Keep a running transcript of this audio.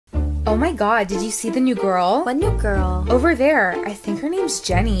Oh my god, did you see the new girl? What new girl? Over there. I think her name's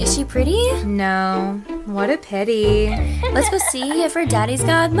Jenny. Is she pretty? No. What a pity. Let's go see if her daddy's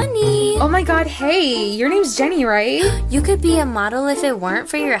got money. Oh my god, hey, your name's Jenny, right? You could be a model if it weren't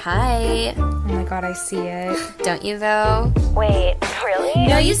for your height. Oh my god, I see it. Don't you though? Wait, really?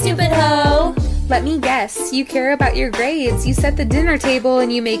 No, you stupid hoe! Let me guess, you care about your grades, you set the dinner table, and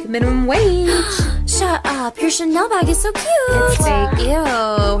you make minimum wage. Shut up, your Chanel bag is so cute! It's fake.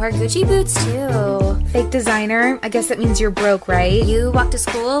 Ew, her Gucci boots too. Fake designer? I guess that means you're broke, right? You walk to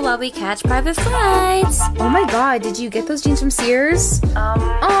school while we catch private flights. Oh my god, did you get those jeans from Sears?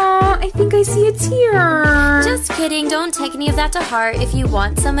 Aw, I think I see a tear. Just kidding, don't take any of that to heart. If you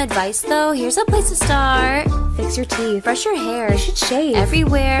want some advice though, here's a place to start. Fix your teeth. Brush your hair. You should shave.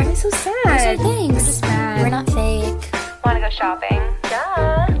 Everywhere. Why so Those are sad? things. We're just mad. We're not fake. Wanna go shopping?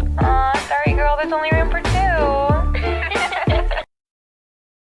 Duh. Sorry girl, there's only room for two.